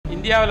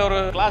இந்தியாவில் ஒரு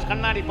கிளாஸ்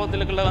கண்ணாடி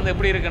போத்தலுக்குள்ள வந்து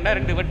எப்படி இருக்குன்னா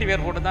 2 வெட்டி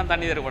வேர் போட்டு தான்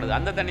தண்ணி தருப்படுது.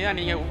 அந்த தண்ணி தான்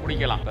நீங்க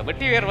குடிக்கலாம்.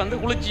 வெட்டி வேர் வந்து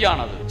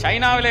குளிர்ச்சியானது.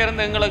 சைனாவில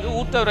இருந்து எங்களுக்கு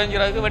ஊத்த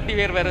உறைஞ்சிறதுக்கு வெட்டி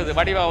வேர் வருது.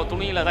 வடிவா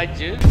துணியில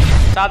தைச்சு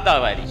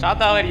சாத்தாவாரி.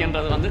 சாத்தாவாரி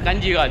என்றது வந்து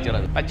கஞ்சி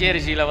காய்ச்சறது.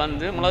 பச்சரிசியில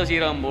வந்து மிளகு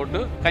சீரகம்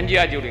போட்டு கஞ்சி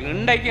காய்ச்சி குடிக்கும்.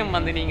 இன்றைக்கும்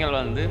வந்து நீங்கள்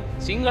வந்து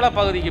சிங்கள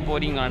பகுதிக்கு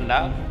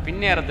போறீங்கன்னா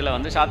பின்னேரத்தில்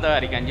வந்து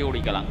சாத்தாவாரி கஞ்சி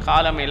குடிக்கலாம்.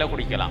 காலமையில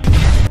குடிக்கலாம்.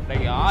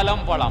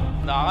 ஆலம்பழம்,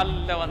 இந்த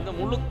ஆலில் வந்து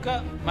முழுக்க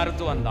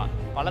மருத்துவம் தான்.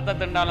 பழத்தை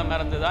திண்டாலும்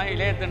மருந்து தான்,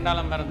 இலைய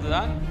திண்டாலும் மருந்து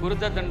தான்,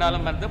 குருத்த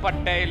திண்டாலும் மருந்து,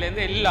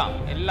 பட்டையிலேருந்து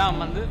எல்லாம்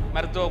வந்து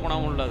மருத்துவ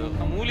குணம் உள்ளது.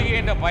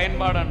 மூலிகைன்ற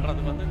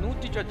பயன்பாடுன்றது வந்து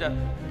 100 சொச்ச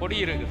பொடி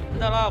இருக்குது.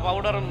 அந்த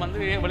பவுடரும் வந்து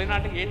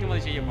வெளிநாட்டுக்கு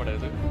ஏற்றுமதி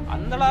செய்யப்படுது.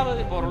 அந்த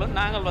அளவு பொருளும்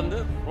நாங்கள் வந்து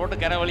ரோட்டு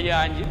கரை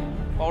வழியாக ஆஞ்சு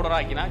பவுடர்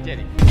ஆக்கினா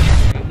சரி.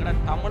 எங்களோட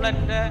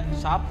தமிழன்ற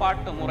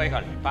சாப்பாட்டு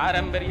முறைகள்,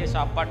 பாரம்பரிய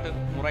சாப்பாட்டு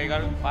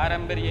முறைகள்,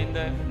 பாரம்பரிய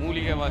இந்த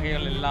மூலிகை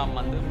வகைகள் எல்லாம்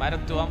வந்து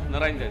மருத்துவம்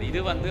நிறைந்தது. இது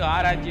வந்து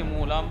ஆராய்ச்சி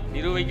மூலம்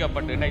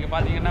நிரூபிக்கப்பட்டு இன்றைக்கு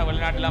பார்த்தீங்கன்னா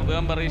வெளிநாட்டிலாம்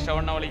வேம்பரி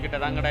ஸ்டவண்ண வழிகிட்ட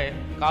தங்கட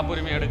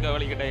காப்புரிமை எடுக்க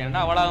வழிகிட்ட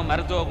ஏன்னா அவ்வளவு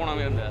மருத்துவ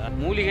குணம் இருந்தது.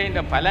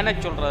 மூலிகைன்ற பலனை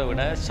சொல்றதை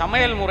விட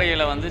சமையல்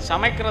முறையில் வந்து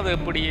சமைக்கிறது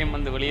எப்படியும்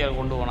வந்து வெளியே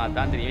கொண்டு போனால்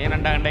தான் தெரியும்.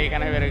 ஏனெண்டா இன்றைக்கு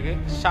கனவேருக்கு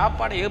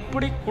சாப்பாடு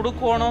எப்படி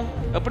கொடுக்கணும்,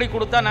 எப்படி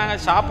கொடுத்தா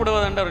நாங்கள்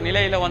சாப்பிடுவதுன்ற ஒரு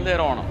நிலையில் வந்து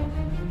இருக்கணும்.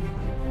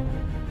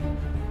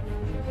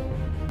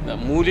 இந்த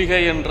மூலிகை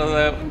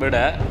என்றதை விட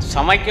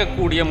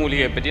சமைக்கக்கூடிய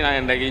மூலிகை பற்றி நான்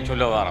இன்றைக்கு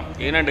சொல்ல வரேன்.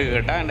 ஏன்னு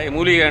கேட்டால் இன்றைக்கு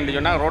மூலிகைன்னு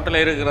சொன்னால் ரோட்டில்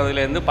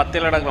இருக்கிறதுலேருந்து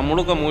 10 இடத்துல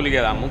முழுக்க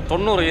மூலிகை தான்.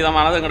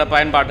 90% எங்களோட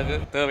பயன்பாட்டுக்கு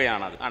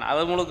தேவையானது. ஆனால்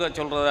அது முழுக்க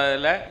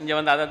சொல்கிறதில் இங்கே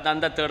வந்து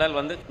அந்த தேடல்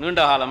வந்து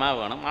நீண்ட காலமாக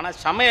வேணும். ஆனால்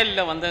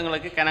சமையலில் வந்து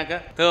எங்களுக்கு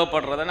கணக்க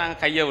தேவைப்படுறதை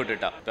நாங்கள் கையை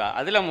விட்டுட்டோம்.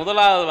 அதில்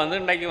முதலாவது வந்து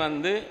இன்றைக்கு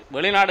வந்து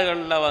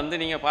வெளிநாடுகளில்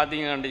வந்து நீங்கள்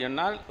பார்த்தீங்கன்னு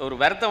சொன்னால் ஒரு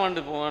வருத்தம்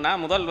வந்து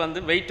போனால் முதல்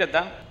வந்து வெயிட்டை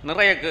தான்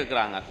நிறைய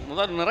கேட்குறாங்க.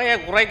 முதல் நிறைய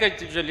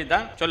குறைக்க சொல்லி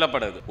தான்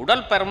சொல்லப்படுது.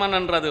 உடல்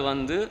பருமன்ன்றது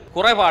வந்து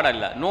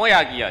குறைபாடல்ல,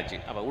 நோயாக்கியாச்சு.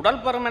 அப்போ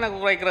உடல் பருமனை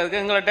குறைக்கிறதுக்கு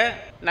எங்கள்கிட்ட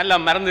நல்ல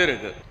மருந்து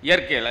இருக்கு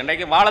இயற்கையில்.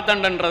 இன்றைக்கு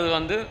வாழைத்தண்டுன்றது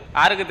வந்து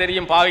யாருக்கு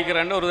தெரியும்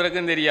பாவிக்கிறேன்னு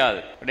ஒருத்தருக்கும் தெரியாது.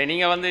 அப்படி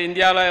நீங்கள் வந்து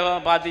இந்தியாவில்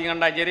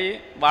பார்த்தீங்கன்னா சரி,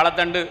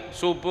 வாழைத்தண்டு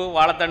சூப்பு,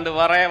 வாழைத்தண்டு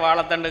வரை,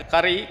 வாழைத்தண்டு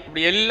கறி,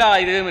 இப்படி எல்லா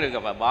இதுவும்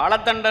இருக்கு. அப்போ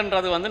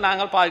வாழைத்தண்டுன்றது வந்து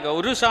நாங்கள் பாவிக்க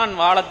ஒரு சான்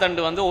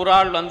வாழைத்தண்டு வந்து ஒரு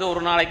ஆள் வந்து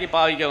ஒரு நாளைக்கு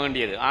பாவிக்க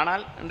வேண்டியது.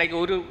 ஆனால் இன்றைக்கு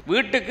ஒரு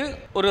வீட்டுக்கு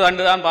ஒரு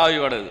தண்டு தான்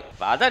பாவிப்படுது.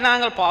 அதை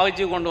நாங்கள்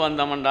பாவிச்சு கொண்டு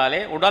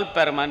வந்தோம்னாலே உடல்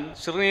பருமன்,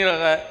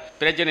 சிறுநீரக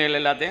பிரச்சனைகள்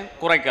எல்லாத்தையும்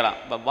குறைக்கலாம்.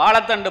 இப்போ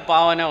வாழைத்தண்டு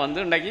பாவனை வந்து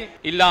இன்றைக்கு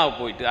இல்லாமல்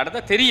போயிட்டு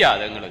அடுத்த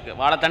தெரியாது எங்களுக்கு.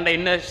 வாழைத்தண்டை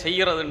என்ன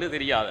செய்கிறதுன்னு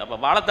தெரியாது. அப்போ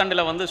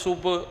வாழைத்தண்டில் வந்து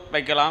சூப்பு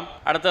வைக்கலாம்.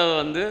 அடுத்தது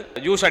வந்து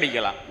ஜூஸ்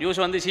அடிக்கலாம்.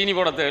 ஜூஸ் வந்து சீனி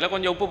போட தேவையில்லை,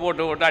 கொஞ்சம் உப்பு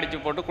போட்டு அடித்து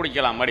போட்டு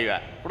குடிக்கலாம். வடிவை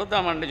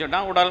கொடுத்தோம்னு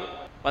சொன்னால் உடல்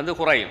வந்து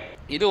குறையும்.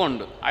 இது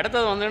ஒன்று.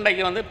 அடுத்தது வந்து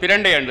இன்றைக்கு வந்து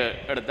பிரண்டை எண்டு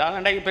எடுத்தால்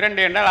இன்றைக்கு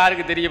பிரண்டை என்றால்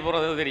யாருக்கு தெரிய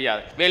போகிறது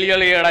தெரியாது.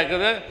 வெளியொலி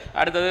கிடக்குது.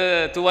 அடுத்தது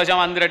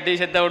துவசம் அந்திரட்டி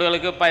செத்த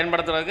வீடுகளுக்கு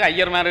பயன்படுத்துறதுக்கு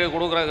ஐயர்மாருக்கு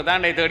கொடுக்குறதுக்கு தான்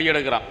இன்றைக்கு தேடி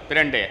எடுக்கிறோம்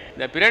பிரண்டையை.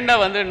 இந்த பிரண்டை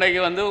வந்து இன்றைக்கு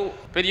வந்து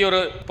பெரிய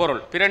ஒரு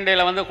பொருள்.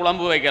 பிரண்டையில் வந்து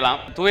குழம்பு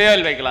வைக்கலாம்,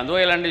 துவையல் வைக்கலாம்.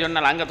 துவையல்னு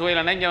சொன்னால் அங்கே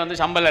துவையல்னா இங்கே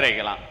வந்து சம்பல்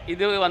அரைக்கலாம்.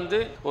 இது வந்து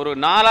ஒரு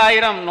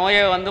 4000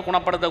 நோயை வந்து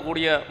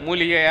குணப்படுத்தக்கூடிய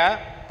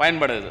மூலிகையாக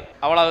பயன்படுது.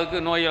 அவ்வளவுக்கு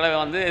நோய்களை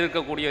வந்து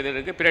எதிர்க்கக்கூடியது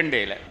இருக்குது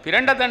பிரண்டையில்.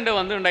 பிரண்டை தண்டு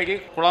வந்து இன்றைக்கு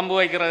குழம்பு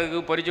வைக்கிறதுக்கு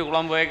பொரிச்சு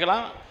குழம்பு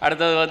வைக்கலாம்.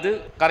 அடுத்தது வந்து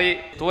கறி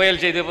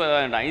துவையல் செய்து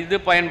வேண்டாம், இது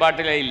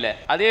பயன்பாட்டில் இல்லை.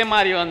 அதே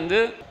மாதிரி வந்து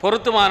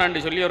பொருத்துமான்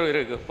என்று சொல்லி ஒரு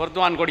இருக்குது,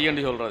 பொருத்துமான் கொடி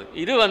என்று சொல்கிறது.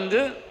 இது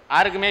வந்து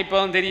யாருக்குமே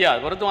இப்போவும் தெரியாது.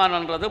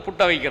 பொருத்துமானன்றது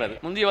புட்டை வைக்கிறது.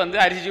 முந்தி வந்து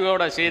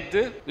அரிசியோட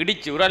சேர்த்து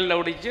இடித்து உரலில்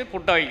உடித்து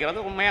புட்டை வைக்கிறது.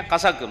 உண்மையாக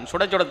கசக்கும்,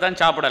 சுடச்சுடத்தான்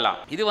சாப்பிடலாம்.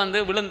 இது வந்து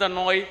விழுந்த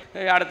நோய்,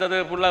 அடுத்தது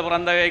புள்ள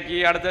பிறந்தவைக்கு,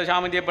 அடுத்தது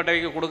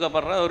சாமந்தியப்பட்டவைக்கு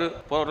கொடுக்கப்படுற ஒரு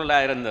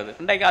பொருளாக இருந்தது.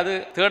 இன்றைக்கு அது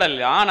தேடல்.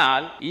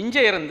 ஆனால்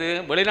இங்கே இருந்து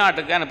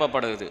வெளிநாட்டுக்கு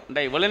அனுப்பப்படுது.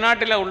 இன்றைக்கு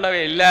வெளிநாட்டில்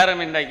உள்ளவை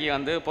எல்லாரும் இன்றைக்கு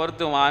வந்து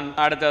பொருத்துமான்,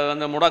 அடுத்தது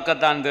வந்து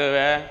முடக்கத்தான்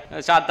தேவை,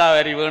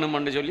 சாத்தாவாரி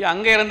வேணும்னு சொல்லி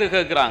அங்கே இருந்து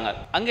கேட்குறாங்க.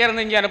 அங்கே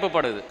இருந்து இங்கே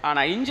அனுப்பப்படுது.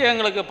 ஆனால் இங்கே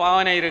எங்களுக்கு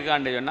பாவனை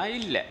இருக்கான்னு சொன்னால்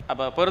இல்லை.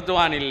 அப்போ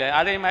பொருத்துவான் இல்லை.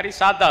 அதே மாதிரி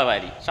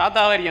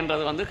சாத்தாவாரி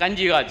என்றது வந்து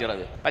கஞ்சி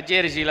காய்ச்சறது.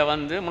 பச்சரிசியில்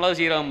வந்து மிளகு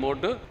சீரகம்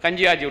போட்டு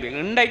கஞ்சி காய்ச்சி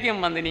குடிக்கும்.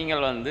 இன்றைக்கும் வந்து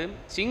நீங்கள் வந்து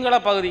சிங்கள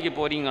பகுதிக்கு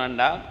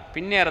போறீங்கன்னா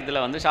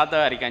பின்னேரத்தில் வந்து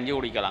சாத்தாவாரி கஞ்சி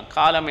குடிக்கலாம்,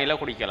 காலமையில்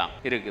குடிக்கலாம்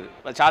இருக்குது.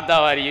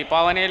 சாத்தாவாரி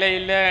பாவனையில்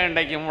இல்லை.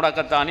 இன்றைக்கு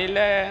முடக்கத்தான்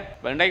இல்லை.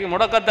 இன்றைக்கு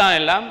முடக்கத்தான்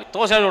எல்லாம்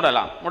தோசை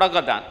சுடலாம்.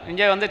 முடக்கத்தான்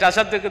இங்கே வந்து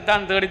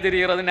ரசத்துக்குத்தான் தேடி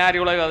திரிகிறது, நேரி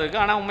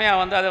உலகத்துக்கு. ஆனால்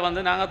உண்மையாக வந்து அதை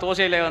வந்து நாங்கள்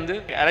தோசையில் வந்து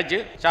அரைச்சி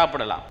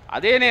சாப்பிடலாம்.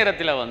 அதே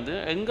நேரத்தில் வந்து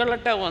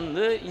எங்கள்கிட்ட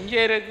வந்து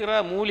இங்கே இருக்கிற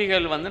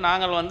மூலிகள் வந்து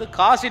நாங்கள் வந்து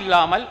காசு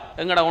இல்லாமல்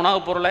எங்களோட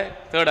உணவுப் பொருளை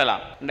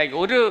தேடலாம். இன்றைக்கு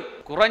ஒரு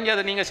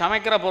குறைஞ்சது நீங்கள்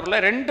சமைக்கிற பொருளை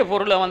 2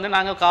 பொருளை வந்து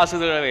நாங்கள் காசு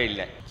தேடவே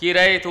இல்லை.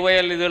 கீரை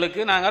துவையல்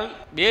இதுகளுக்கு நாங்கள்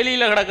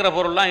வேலியில் கிடக்கிற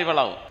பொருள்லாம்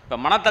இவ்வளவு. இப்போ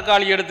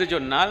மணத்தக்காளி எடுத்து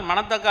சொன்னால்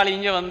மணத்தக்காளி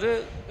இங்கே வந்து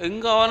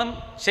எங்காலும்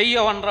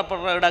செய்ய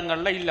வன்றப்படுற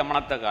இடங்களில் இல்லை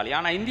மணத்தக்காளி.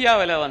 ஆனால்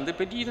இந்தியாவில் வந்து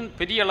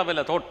பெரிய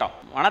அளவில் தோட்டம்.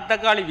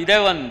 மணத்தக்காளி விதை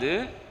வந்து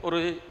ஒரு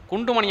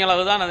குண்டுமணி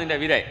அளவு தான்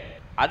அதன் விதை.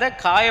 அதை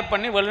காய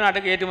பண்ணி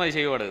வெளிநாட்டுக்கு ஏற்றுமதி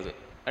செய்யப்படுது.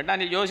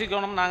 ரெண்டாம்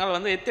யோசிக்கணும், நாங்கள்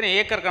வந்து எத்தனை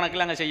ஏக்கர்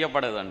கணக்கில் அங்கே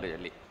செய்யப்படுதுன்னு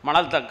சொல்லி.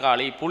 மணல்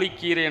தக்காளி,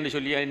 புளிக்கீரை என்று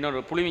சொல்லி இன்னொரு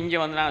புளி இங்கே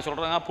வந்து நாங்கள்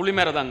சொல்கிறாங்க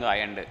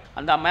புளிமரதங்காய் என்று.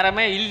 அந்த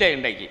மரமே இல்லை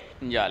இன்றைக்கு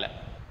இந்தியாவில்.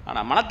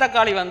 ஆனால்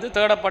மணத்தக்காளி வந்து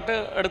தேடப்பட்டு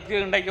எடுத்து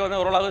இன்றைக்கு வந்து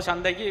ஓரளவு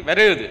சந்தைக்கு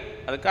வருது.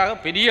 அதுக்காக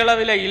பெரிய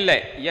அளவில் இல்லை,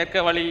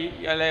 இயற்கை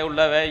வழியில்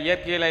உள்ளவை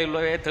இயற்கையில்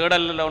உள்ளவை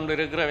தேடலில் ஒன்று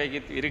இருக்கிறவைக்கு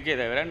இருக்கே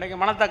தவிர இன்றைக்கு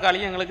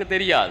மணத்தக்காளி எங்களுக்கு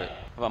தெரியாது.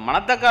 அப்போ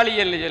மணத்தக்காளி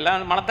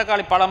எல்லாம்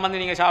மணத்தக்காளி பழம்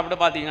வந்து நீங்கள் சாப்பிட்டு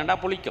பார்த்தீங்கன்னா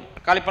புளிக்கும்.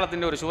 தக்காளி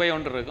பழத்தின் ஒரு சுவை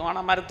ஒன்று இருக்கும்,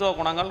 ஆனால் மருத்துவ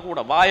குணங்கள்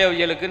கூட,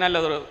 வாயவியலுக்கு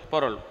நல்லது ஒரு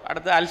பொருள்,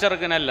 அடுத்து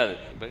அல்சருக்கு நல்லது.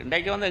 இப்போ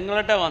இன்றைக்கு வந்து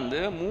எங்கள்கிட்ட வந்து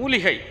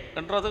மூலிகை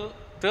என்றது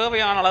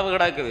தேவையான அளவு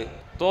கிடக்குது.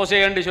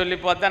 தோசைன்னு சொல்லி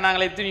பார்த்தா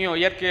நாங்கள் எத்தனையோ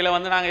இயற்கையில்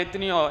வந்து நாங்கள்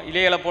எத்தனையோ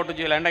இலைகளை போட்டு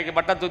செய்யலை. இன்றைக்கு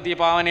பட்டத்துத்தி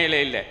பாவனையில்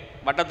இல்லை.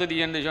 பட்டத்துத்தி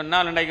என்று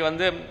சொன்னால் இன்றைக்கு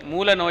வந்து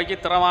மூல நோய்க்கு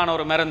திறமான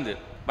ஒரு மருந்து.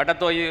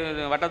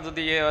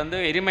 வட்டத்துத்தியை வந்து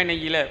எருமை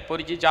நெய்யில்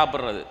பொறிச்சு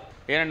சாப்பிட்றது.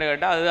 ஏன்னு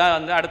கேட்டால் அதுதான்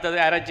வந்து அடுத்தது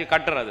அரைச்சி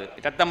கட்டுறது.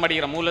 ரத்தம்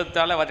படிக்கிற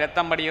மூலத்தால்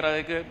ரத்தம்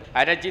படிக்கிறதுக்கு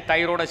அரைச்சி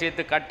தயிரோடு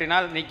சேர்த்து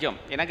கட்டினால் நிற்கும்.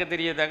 எனக்கு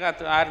தெரியத்தக்க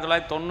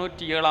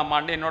 1997ஆம்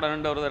ஆண்டு என்னோட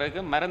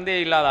ஒருத்தருக்கு மருந்தே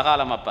இல்லாத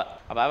காலம். அப்போ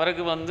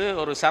அவருக்கு வந்து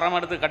ஒரு சரம்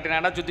எடுத்து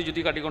கட்டினாண்டா சுற்றி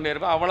சுற்றி கட்டி கொண்டே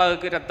இருப்போம்,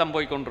 அவ்வளவுக்கு ரத்தம்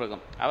போய்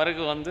கொண்டிருக்கும்.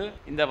 அவருக்கு வந்து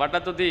இந்த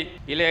வட்டத்துத்தி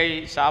இலையை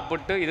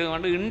சாப்பிட்டு இது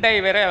வந்து இண்டை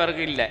வேற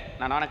அவருக்கு இல்லை.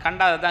 நான்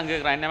கண்டாதை தான்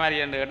கேட்குறேன், என்ன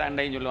மாதிரி என்று கேட்டால்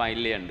இண்டைன்னு சொல்லுவான்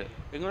இல்லையண்டு.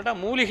 எங்கள்கிட்ட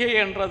மூலிகை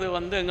என்றது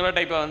வந்து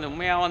எங்கள்கிட்ட இப்போ வந்து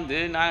உண்மையாக வந்து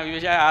நான்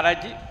விவசாய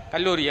ஆராய்ச்சி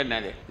கல்லூரி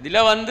என்னது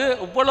இதில் வந்து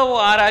இவ்வளவு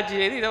ஆராய்ச்சி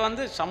செய்து இதை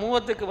வந்து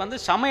சமூகத்துக்கு வந்து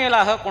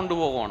சமையலாக கொண்டு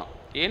போகணும்.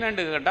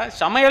 ஏனென்று கேட்டால்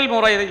சமையல்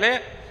முறையிலே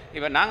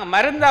இப்போ நாங்கள்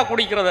மருந்தாக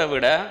குடிக்கிறத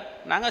விட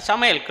நாங்கள்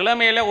சமையல்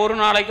கிழமையில் ஒரு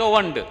நாளைக்கோ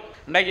உண்டு.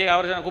 இன்றைக்கு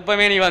அவர்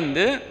குப்பைமேனி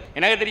வந்து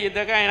எனக்கு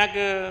தெரியத்தக்க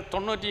எனக்கு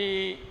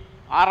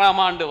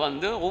 96ஆம் ஆண்டு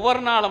வந்து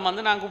ஒவ்வொரு நாளும்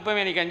வந்து நான்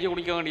குப்பைமேனி கஞ்சி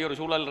குடிக்க வேண்டிய ஒரு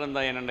சூழல்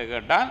இருந்தது. என்னென்னு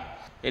கேட்டால்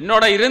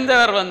என்னோட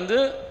இருந்தவர் வந்து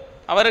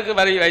அவருக்கு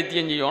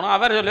வைத்தியம் செய்யணும்,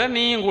 அவர் சொல்ல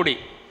நீயும் குடி.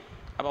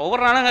 அப்போ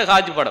ஒவ்வொரு நாளும் அங்கே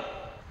காய்ச்சிப்படும்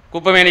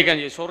குப்பைமேனி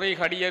கஞ்சி. சொறி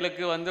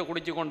கடியலுக்கு வந்து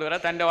குடிச்சு கொண்டு வர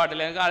தண்டை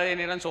வாட்டில் இருக்குது. அதே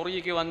நேரம்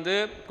சொறிக்கு வந்து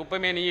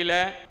குப்பைமேனியில்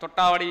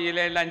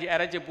தொட்டாவடியில் எல்லாம்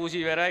அரைச்சி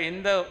பூசி வேற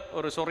எந்த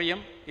ஒரு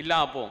சொறியும்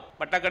இல்லாமல் போகும்,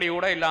 பட்டக்கடி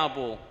கூட இல்லாமல்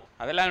போகும்.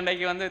 அதெல்லாம்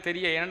இன்றைக்கு வந்து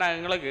தெரிய. ஏன்னா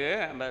எங்களுக்கு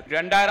அந்த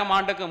 2000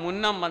 ஆண்டுக்கு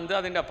முன்னம் வந்து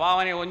அதிൻ്റെ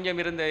பாவனை கொஞ்சம்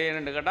இருந்தது.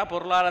 ஏன்னு கேட்டால்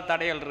பொருளாதார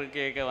தடைகள்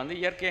இருக்க வந்து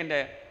இயற்கை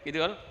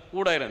இதுகள்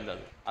கூட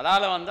இருந்தது,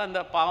 அதால் வந்து அந்த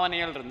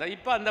பாவனைகள் இருந்தது.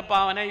 இப்போ அந்த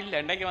பாவனை இல்லை.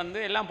 இன்றைக்கு வந்து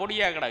எல்லாம்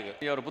பொடியாக கிடக்கு.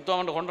 ஒரு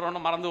புத்தகம் கொண்டு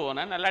வரணும் மறந்து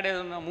போனேன். நல்லாடிய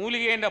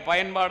மூலிகைன்ற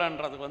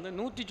பயன்பாடுன்றதுக்கு வந்து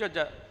 100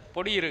 சொச்ச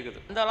பொடி இருக்குது.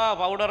 அந்தளவு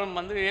பவுடரும்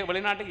வந்து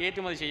வெளிநாட்டுக்கு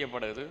ஏற்றுமதி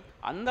செய்யப்படுது.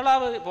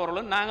 அந்தளவு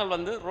பொருளும் நாங்கள்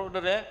வந்து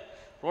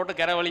ரோட்டு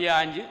கரை வழியாக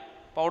ஆஞ்சு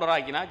பவுடர்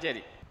ஆக்கினா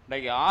சரி.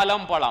 இன்றைக்கு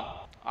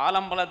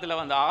ஆலம்பழத்தில்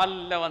வந்து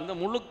ஆலில் வந்து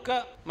முழுக்க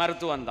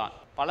மருத்துவம் தான்.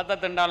 பழத்தை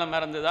திண்டாலும்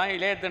மருந்து தான்,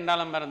 இலையை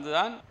திண்டாலும் மருந்து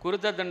தான்,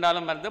 குருத்தை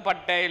திண்டாலும் மருந்து,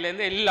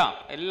 பட்டையிலேருந்து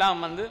எல்லாம்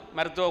வந்து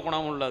மருத்துவ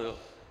குணம் உள்ளது.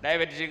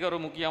 டயபெட்டிஸுக்கு ஒரு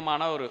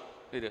முக்கியமான ஒரு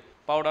இது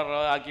பவுடர்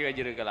ஆக்கி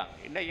வச்சிருக்கலாம்.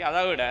 இன்றைக்கு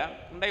அதை விட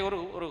இன்றைக்கு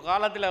ஒரு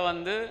காலத்தில்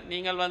வந்து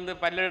நீங்கள் வந்து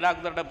பல்லு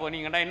டாக்டர்கிட்ட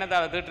போனீங்கன்னா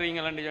என்ன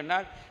தீட்டுறீங்களன்னு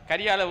சொன்னால்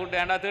கரியால்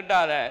விட்டு ஏண்டா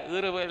தீட்டாத,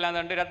 ஈறு எல்லாம்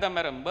தண்டு ரத்தம்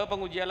பெறும்,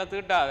 வேப்பங்குச்சியால்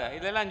தீட்டாத,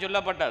 இதெல்லாம்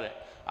சொல்லப்பட்டது.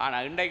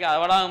 ஆனால் இன்றைக்கு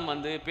அவளாம்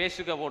வந்து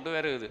பேஸ்ட்டுக்க போட்டு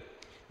வருது.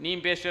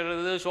 நீம் பேஸ்ட்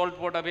வருது, சோல்ட்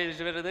போட்ட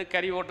பேஸ்ட் வருது,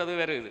 கறி போட்டது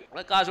வருது.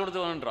 அதை காசு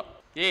கொடுத்து வேண்டுறோம்.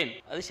 ஏன்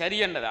அது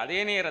சரியன்றது. அதே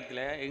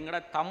நேரத்தில் எங்களோட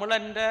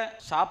தமிழன்ற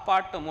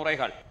சாப்பாட்டு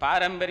முறைகள்,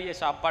 பாரம்பரிய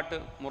சாப்பாட்டு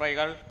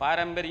முறைகள்,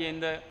 பாரம்பரிய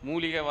இந்த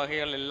மூலிகை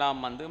வகைகள் எல்லாம்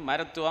வந்து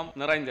மருத்துவம்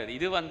நிறைந்தது.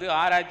 இது வந்து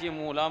ஆராய்ச்சி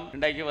மூலம்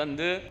இன்றைக்கு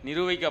வந்து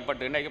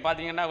நிரூபிக்கப்பட்டு இன்றைக்கு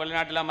பார்த்தீங்கன்னா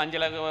வெளிநாட்டில்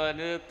மஞ்சளுக்கு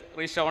வந்து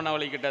ரிஜிஸ்டர் பண்ண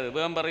வழிக்கிட்டது,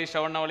 வேம்பர்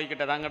ரிஜிஸ்டர் பண்ண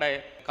வழிக்கிட்டது, அங்கட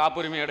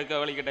காப்புரிமை எடுக்க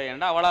வழிக்கிட்டது.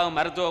 ஏன்னா அவ்வளவு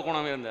மருத்துவ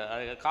குணம் இருந்தது.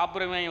 அது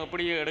காப்புரிமை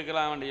எப்படி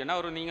எடுக்கலாம்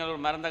சொன்னால் நீங்கள்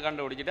ஒரு மருந்தை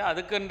கண்டுபிடிச்சிட்டு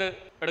அதுக்குண்டு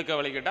எடுக்க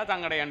வழிக்கிட்டால்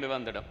தங்கடையாண்டு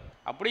வந்துடும்.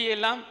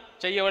 அப்படியெல்லாம்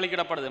செய்ய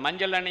வழிக்கிடப்படுது.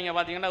 மஞ்சளில் நீங்கள்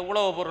பார்த்தீங்கன்னா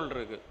இவ்வளவு பொருள்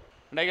இருக்குது.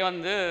 இன்றைக்கு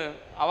வந்து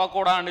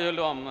அவக்கோடான்னு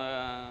சொல்லுவோம்,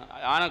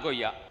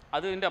 ஆனக்கொய்யா,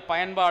 அது இந்த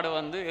பயன்பாடு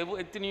வந்து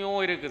எத்தனையோ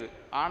இருக்குது.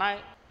 ஆனால்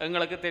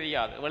எங்களுக்கு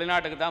தெரியாது,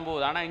 வெளிநாட்டுக்கு தான்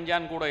போகுது. ஆனால்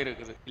இஞ்சான் கூட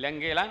இருக்குது,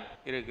 இலங்கையெல்லாம்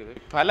இருக்குது.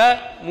 பல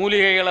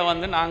மூலிகைகளை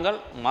வந்து நாங்கள்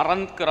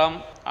மறந்துக்கிறோம்.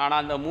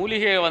 ஆனால் அந்த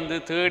மூலிகையை வந்து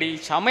தேடி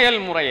சமையல்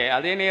முறையை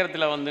அதே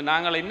நேரத்தில் வந்து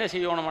நாங்கள் என்ன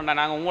செய்யணுமெண்டா,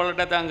 நாங்கள்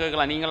உங்கள்கிட்ட தான்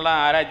கேட்கலாம், நீங்கள்லாம்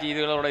ஆராய்ச்சி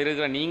இதுகளோட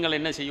இருக்கிற நீங்கள்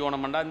என்ன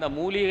செய்யணுமெண்டா, இந்த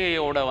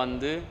மூலிகையோட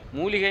வந்து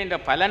மூலிகைன்ற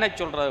பலனை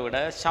சொல்கிறத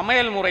விட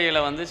சமையல்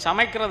முறையில் வந்து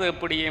சமைக்கிறது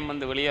எப்படியும்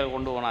வந்து வெளியே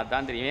கொண்டு போனால்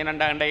தான் தெரியும்.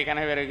 ஏனெண்டா இன்றைய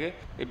கணவருக்கு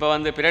இப்போ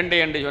வந்து பிரண்டை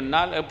என்று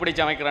சொன்னால் எப்படி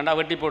சமைக்கிறேன்டா,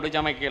 வெட்டி போட்டு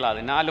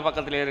சமைக்கலாது. 4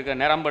 பக்கத்தில்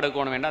இருக்க நிரம்பு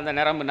எடுக்கணும் வேண்டாம். அந்த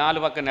நிரம்பு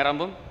 4 பக்கம்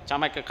நிரம்பும்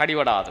சமைக்க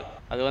கடிபடாது.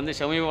 அது வந்து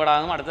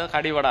செமிபடாதும், அடுத்தது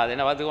கடிபடாது.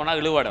 என்ன பார்த்துக்கோனா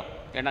இழுவடும்.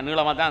 ஏன்னா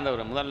நீளமாக தான்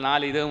அந்த முதல்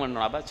 4 இதுவும்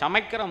பண்ணணும். அப்போ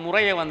சமைக்கிற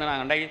முறையை வந்து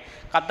நாங்கள் இன்றைக்கு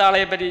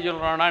கத்தாழையை பற்றி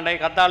சொல்கிறோன்னா,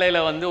 இன்றைக்கு கத்தாழையில்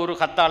வந்து ஒரு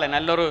கத்தாழை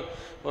நல்ல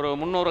ஒரு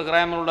 300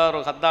 கிராம் உள்ள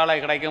ஒரு கத்தாழை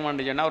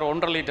கிடைக்கும்னு சொன்னால் ஒரு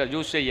 1.5 லிட்டர்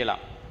ஜூஸ்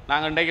செய்யலாம்.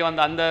 நாங்கள் இன்றைக்கு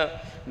வந்து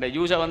இந்த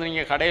ஜூஸை வந்து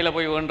நீங்கள் கடையில்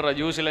போய் வேண்டுற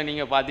ஜூஸில்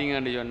நீங்கள்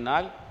பார்த்தீங்கன்னு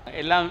சொன்னால்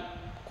எல்லாம்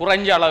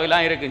குறைஞ்ச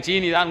அளவிலாம் இருக்குது,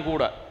 சீனி தான்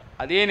கூட.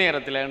 அதே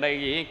நேரத்தில்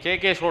இன்றைக்கு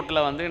கேகேஎஸ் ரோட்டில்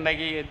வந்து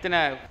இன்றைக்கு எத்தனை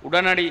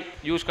உடனடி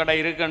ஜூஸ் கடை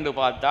இருக்குன்னு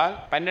பார்த்தால்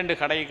 12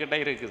 கடைக்கிட்ட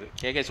இருக்குது.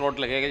 கேகேஎஸ்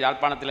ரோட்டில்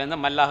யாழ்ப்பாணத்துலேருந்து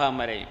மல்லாகம்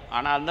வரையும்.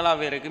 ஆனால்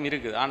அந்தளவு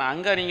இருக்குது. ஆனால்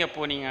அங்கே நீங்கள்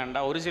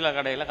போனீங்கன்னா ஒரு சில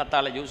கடையில்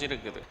கத்தாழை ஜூஸ்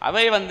இருக்குது.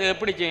 அவை வந்து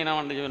எப்படி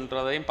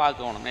செய்யணும்ன்றதையும்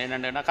பார்க்கணும்.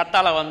 என்னென்னா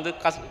கத்தாழை வந்து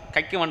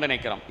கைக்கு வந்து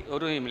நிற்கிறோம்,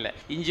 ஒரு இல்லை.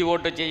 இஞ்சி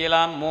போட்டு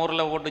செய்யலாம்,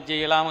 மோரில் போட்டு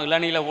செய்யலாம்,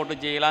 இளநீரில் போட்டு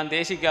செய்யலாம்,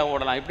 தேசிக்காய்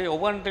போடலாம், இப்படி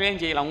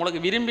ஒவ்வொன்றிலையும் செய்யலாம்.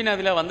 உங்களுக்கு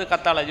விரும்பினதில் வந்து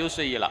கத்தாழை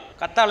ஜூஸ் செய்யலாம்.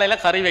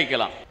 கத்தாழையில் கறி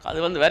வைக்கலாம்.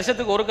 அது வந்து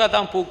வருஷத்துக்கு ஒருக்கா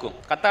தான் பூக்கும்.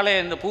 கூடும். கத்தாழை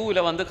இந்த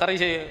பூவில் வந்து கறி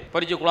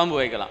பொரிச்சு குழம்பு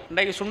வைக்கலாம்.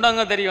 இன்றைக்கு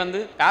சுண்டங்கத்தறி வந்து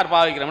யார்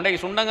பாவிக்கிறோம்?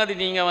 இன்றைக்கு சுண்டங்கத்தி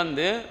நீங்கள்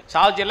வந்து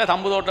சாவச்சியில்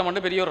தம்பு தோட்டம்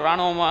மட்டும் பெரிய ஒரு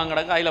இராணுவமாக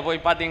கிடக்கு. அதில்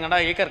போய்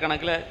பார்த்தீங்கன்னா ஏக்கர்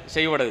கணக்கில்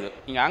செய்யப்படுது.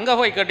 நீங்கள் அங்கே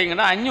போய்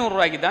கேட்டிங்கன்னா 500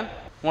 ரூபாய்க்கு தான்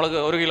உங்களுக்கு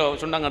 1 கிலோ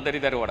சுண்டங்கத்தறி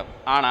தருவடம்.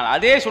 ஆனால்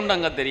அதே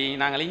சுண்டங்கத்தறி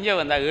நாங்கள் இங்கே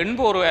வந்தால்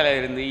 80 ரூபாயில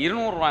இருந்து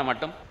 200 ரூபாய்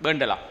மட்டும்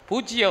வேண்டலாம்.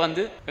 பூச்சியை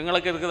வந்து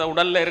எங்களுக்கு இருக்கிற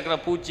உடலில் இருக்கிற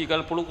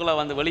பூச்சிகள் புழுக்களை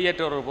வந்து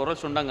வெளியேற்ற ஒரு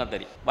பொருள்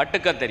சுண்டங்கத்தறி.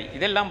 வட்டுக்கத்தறி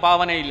இதெல்லாம்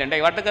பாவனை இல்லை.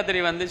 இன்றைக்கு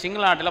வட்டுக்கத்தறி வந்து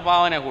சிங்கள நாட்டில்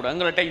பாவனை கூட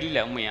எங்கள்கிட்ட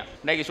இல்லை. உண்மையாக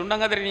இன்றைக்கு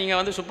சுண்டங்கத்தறி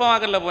நீங்கள் வந்து சூப்பர்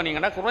மார்க்கெட்டில்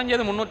போனீங்கன்னா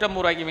குறைஞ்சது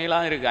 350 ரூபாய்க்கு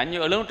மேலாம் இருக்குது.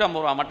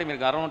 750 ரூபா மட்டும்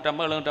இருக்குது.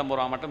 650 750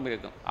 ரூபா மட்டும்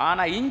இருக்கும்.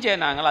 ஆனால் இங்கே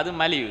நாங்கள் அது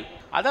மலிவு.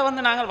 அதை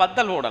வந்து நாங்கள்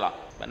வத்தல் போடலாம்.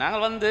 இப்போ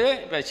நாங்கள் வந்து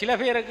இப்போ சில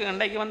பேருக்கு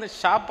இன்றைக்கு வந்து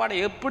சாப்பாடு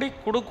எப்படி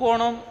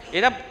கொடுக்கணும்,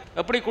 இதை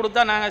எப்படி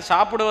கொடுத்தா நாங்கள்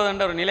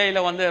சாப்பிடுவதுன்ற ஒரு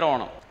நிலையில் வந்து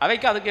இருக்கணும்.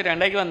 அவைக்கு அதுக்கு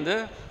இன்றைக்கு வந்து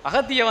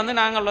அகத்தியை வந்து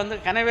நாங்கள்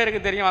வந்து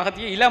கனவேருக்கு தெரியும்,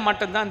 அகத்தியை இலை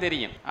மட்டும்தான்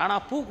தெரியும்.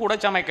 ஆனால் பூ கூட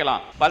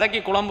சமைக்கலாம்,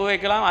 வதக்கி குழம்பு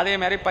வைக்கலாம், அதே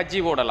மாதிரி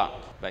பஜ்ஜி போடலாம்.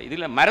 இப்போ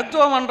இதில்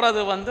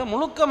மருத்துவம்ன்றது வந்து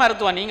முழுக்க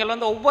மருத்துவம். நீங்கள்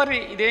வந்து ஒவ்வொரு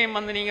இதையும்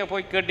வந்து நீங்கள்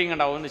போய்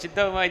கேட்டிங்கடா, இந்த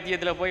சித்த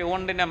வைத்தியத்தில் போய்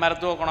ஒன்றின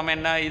மருத்துவ குணம்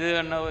என்ன, இது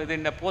என்ன, இது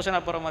இந்த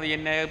போஷணப்புறம் அது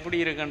என்ன, எப்படி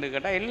இருக்குன்னு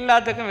கேட்டால்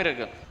எல்லாத்துக்கும்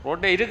இருக்குது.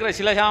 ரோட்டில் இருக்கிற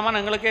சில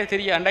சாமான் எங்களுக்கே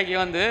தெரியும். அன்றைக்கு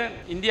வந்து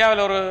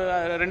இந்தியாவில் ஒரு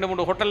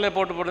 2-3 ஹோட்டலில்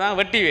போட்டு தான்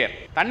வெட்டி வேர்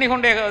தண்ணி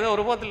கொண்டே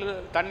ஒரு போத்தில்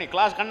தண்ணி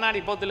கிளாஸ்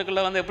கண்ணாடி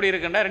போத்தலுக்குள்ளே வந்து எப்படி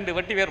இருக்குன்னா 2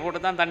 வெட்டி வேர்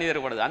போட்டு தான் தண்ணி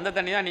தரப்படுது. அந்த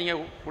தண்ணி தான்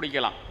நீங்கள்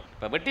குடிக்கலாம்.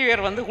 இப்போ வெட்டி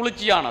வேர் வந்து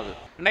குளிர்ச்சியானது.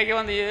 இன்றைக்கி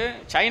வந்து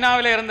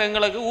சைனாவில் இருந்த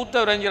எங்களுக்கு ஊற்ற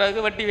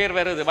உறைஞ்சிறதுக்கு வெட்டி வேர்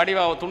வருது,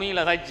 வடிவாக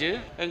துணியில் தைச்சு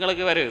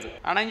எங்களுக்கு வருது.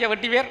 ஆனால் இங்கே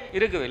வெட்டி வேர்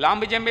இருக்குது,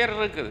 லாம்பு செம்பேர்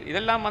இருக்குது.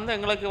 இதெல்லாம் வந்து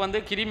எங்களுக்கு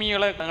வந்து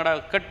கிருமிகளை எங்களோட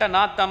கெட்ட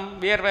நாத்தம்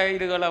வேர்வை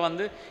இதுகளை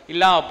வந்து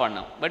இல்லாமல்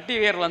பண்ணும். வெட்டி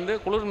வேர் வந்து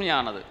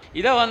குளிர்மையானது.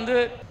 இதை வந்து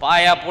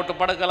பாயா போட்டு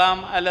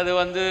படுக்கலாம், அல்லது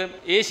வந்து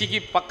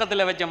ஏசிக்கு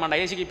பக்கத்தில் வச்ச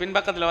மாட்டோம், ஏசிக்கு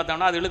பின்பக்கத்தில்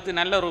வைத்தோம்னா அது இழுத்து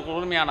நல்ல ஒரு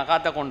குளிர்மையான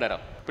காற்றை கொண்டு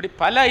வரும். இப்படி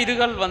பல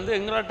இதுகள் வந்து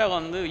எங்கள்கிட்ட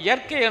வந்து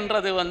இயற்கை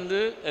என்றது வந்து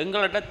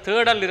எங்கள்கிட்ட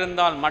தேடல்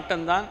இருந்தால்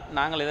மட்டும்தான்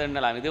நாங்கள் இதை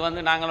எண்ணலாம். இது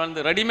வந்து நாங்கள்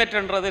வந்து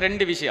ரெடிமேட்ன்றது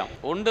 2 விஷயம்.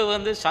 ஒன்று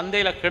வந்து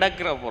சந்தையில்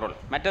கிடக்கிற பொருள்,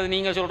 மற்றது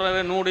நீங்கள்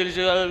சொல்கிற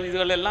நூடுல்ஸுகள்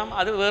இதுகள் எல்லாம்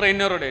அது வேறு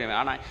இன்னொரு.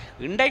 ஆனால்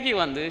இன்றைக்கு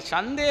வந்து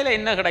சந்தையில்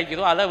என்ன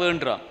கிடைக்குதோ அதை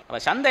வேண்டுறோம்.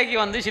 அப்போ சந்தைக்கு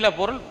வந்து சில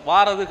பொருள்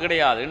வாரது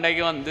கிடையாது.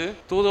 இன்றைக்கு வந்து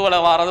தூதுவளை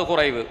வாரது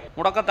குறைவு,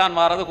 முடக்கத்தான்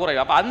வாரது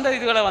குறைவு. அப்போ அந்த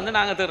இதுகளை வந்து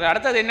நாங்கள் திருடுறோம்.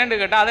 அடுத்தது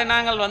என்னென்னு கேட்டால் அதை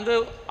நாங்கள் வந்து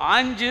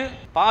ஆஞ்சு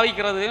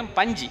பாவிக்கிறது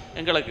பஞ்சு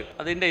எங்களுக்கு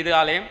அது இந்த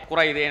இதுகாலையும்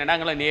குறையுது.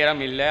 என்னடா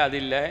நேரம் இல்லை, அது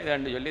இல்லை,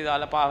 இதுன்னு சொல்லி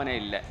இதால் பாவனை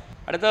இல்லை.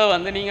 அடுத்தது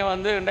வந்து நீங்கள்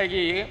வந்து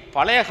இன்றைக்கு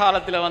பழைய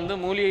காலத்தில் வந்து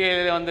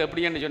மூலிகையில் வந்து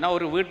எப்படின்னு சொன்னால்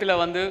ஒரு வீட்டில்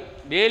வந்து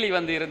வேலி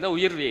வந்து இருந்த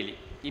உயிர்வேலி.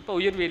 இப்போ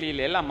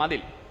உயிர்வேலியில் எல்லாம்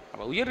மதில்.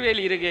 அப்போ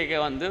உயிர்வேலி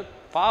இருக்க வந்து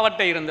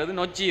பாவட்டை இருந்தது,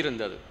 நொச்சி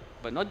இருந்தது.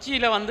 இப்போ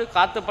நொச்சியில் வந்து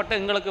காத்துப்பட்ட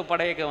எங்களுக்கு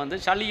படையக்க வந்து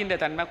சளியின்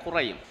தன்மை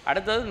குறையும்.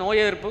 அடுத்தது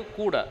நோய் எதிர்ப்பு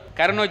கூட.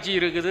 கருநொச்சி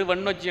இருக்குது,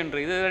 வெண்ணொச்சி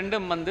என்று இது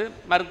 2ம் வந்து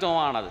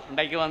மருத்துவமானது.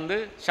 இன்றைக்கு வந்து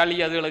சளி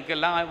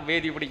அதுகளுக்கெல்லாம்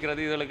வேதி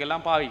பிடிக்கிறது,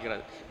 இதுகளுக்கெல்லாம்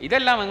பாவிக்கிறது.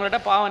 இதெல்லாம்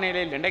எங்கள்கிட்ட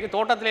பாவனையிலே இல்லை. இன்றைக்கு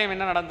தோட்டத்திலேயும்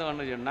என்ன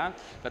நடந்துன்னு சொன்னால்,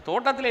 இப்போ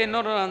தோட்டத்தில்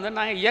இன்னொரு வந்து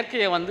நாங்கள்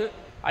இயற்கையை வந்து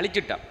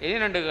அழிச்சிட்டோம்.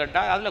 ஏன்னு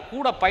கேட்டால் அதில்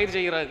கூட பயிர்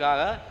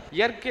செய்கிறதுக்காக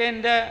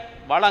இயற்கைன்ற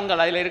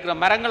வளங்கள் அதில் இருக்கிற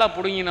மரங்களை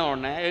பிடுங்கின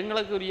உடனே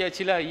எங்களுக்கு உரிய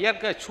சில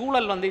இயற்கை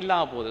சூழல் வந்து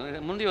இல்லாமல் போகுது.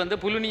 முந்தி வந்து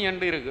புலுனி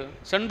என்று இருக்குது,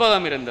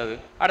 செண்பகம் இருந்தது,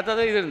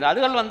 அடுத்தது இது இருந்தது.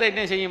 அதுகள் வந்து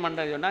என்ன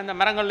செய்யும்ன்றது சொன்னால் இந்த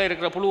மரங்களில்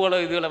இருக்கிற புழுவலை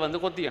இதுகளை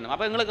வந்து கொத்திக்கணும்.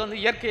 அப்போ எங்களுக்கு வந்து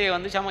இயற்கையை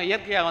வந்து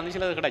இயற்கையாக வந்து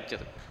சிலது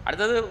கிடைச்சது.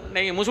 அடுத்தது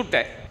இன்றைக்கி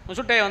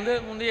முசுட்டையை வந்து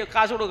முந்தைய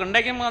காசு கொடுக்க,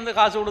 இன்றைக்கும் வந்து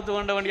காசு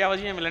கொடுத்து வேண்டிய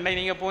அவசியம் இல்லை.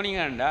 இன்றைக்கு நீங்கள்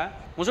போனீங்கன்னா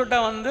முசுட்டை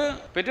வந்து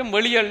பெற்றும்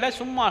வெளிகளில்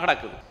சும்மா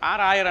கிடக்குது.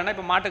 6000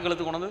 இப்போ மாட்டுக்கு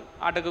இழுத்து கொண்டு வந்து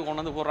ஆட்டுக்கு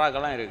கொண்டு வந்து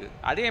போடுறாக்கெல்லாம் இருக்குது.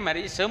 அதே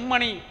மாதிரி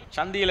செம்மணி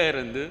சந்தியில்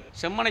இருந்து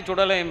செம்மணி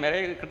சுடலை மாரி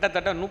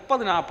கிட்டத்தட்ட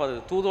 30-40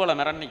 தூதுவளை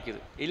மரம்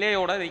நிற்குது,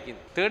 இலையோட நிற்குது.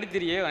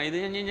 தேடித்திரியே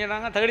இது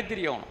செஞ்சுறாங்க,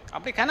 தேடித்திரியணும்.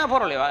 அப்படி கன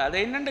பொருள் அதை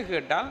என்னென்னு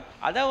கேட்டால்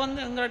அதை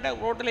வந்து எங்கள்கிட்ட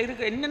ரோட்டில்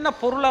இருக்குது என்னென்ன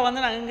பொருளை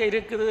வந்து நாங்கள் இங்கே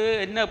இருக்குது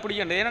என்ன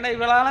பிடிக்கின்றது. என்னடா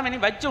இவ்வளோ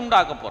இனி வச்சு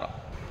உண்டாக்க போகிறோம்.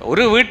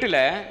 ஒரு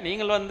வீட்டில்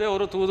நீங்கள் வந்து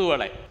ஒரு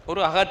தூதுவளை,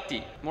 ஒரு அகத்தி,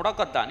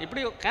 முடக்கத்தான்,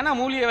 இப்படி கன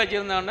மூலிகை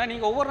வச்சுருந்தோன்னா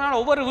நீங்கள் ஒவ்வொரு நாள்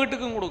ஒவ்வொரு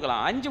வீட்டுக்கும்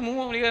கொடுக்கலாம். 5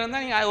 மூலிகை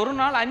இருந்தால் நீங்கள் ஒரு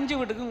நாள் 5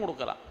 வீட்டுக்கும்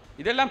கொடுக்கலாம்.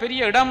 இதெல்லாம்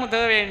பெரிய இடம்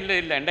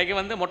தேவையில்லை. இன்றைக்கு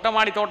வந்து மொட்டை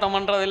மாடி தோட்டம்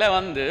பண்ணுறதுல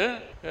வந்து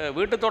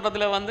வீட்டு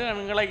தோட்டத்தில் வந்து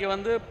எங்களுக்கு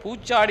வந்து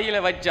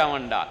பூச்சாடியில் வச்சா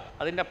வேண்டாம்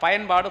அதிൻ്റെ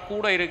பயன்பாடு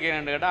கூட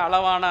இருக்குன்னு கேட்டால்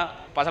அளவான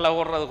பசலை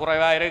ஓடுறது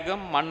குறைவாக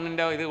இருக்கும், மண்ணின்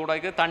இது கூட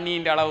இருக்குது,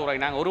 தண்ணியின் அளவு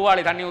குறைக்கும். நாங்கள் ஒரு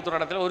வாளி தண்ணி ஊற்றுற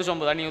இடத்துல ஒரு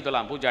சொம்பு தண்ணி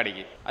ஊற்றலாம்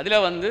பூச்சாடிக்கு. அதில்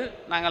வந்து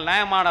நாங்கள்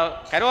நியாயமான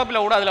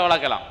கருவேப்பிலை கூட அதில்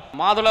வளர்க்கலாம்,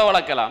 மாதுளை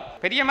வளர்க்கலாம்.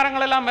 பெரிய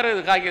மரங்கள் எல்லாம்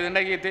வருது காய்க்குது.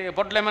 இன்றைக்கு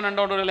பொட்டு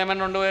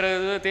லெமன் ஒன்று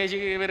வருது, தேசி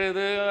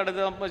வருது,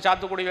 அடுத்து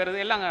சாத்துக்குடி வருது,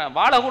 எல்லாம்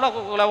வாழை கூட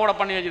உழவோட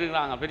பண்ணி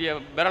வச்சுருக்காங்க பெரிய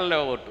விரலில்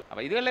ஓட்டு.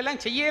 அப்போ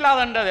இதுகளெல்லாம்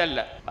செய்யலாதன்றது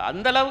இல்லை.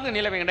 அந்தளவுக்கு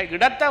நிலைமை இன்றைக்கு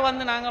இடத்தை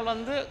வந்து நாங்கள்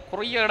வந்து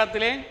குறைய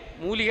இடத்திலே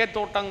மூலிகை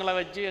தோட்டங்களை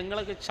வச்சு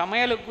எங்களுக்கு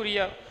சமையலுக்குரிய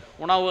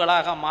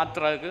உணவுகளாக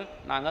மாற்றுறதுக்கு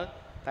நாங்கள்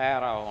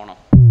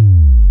தயாராகணும்.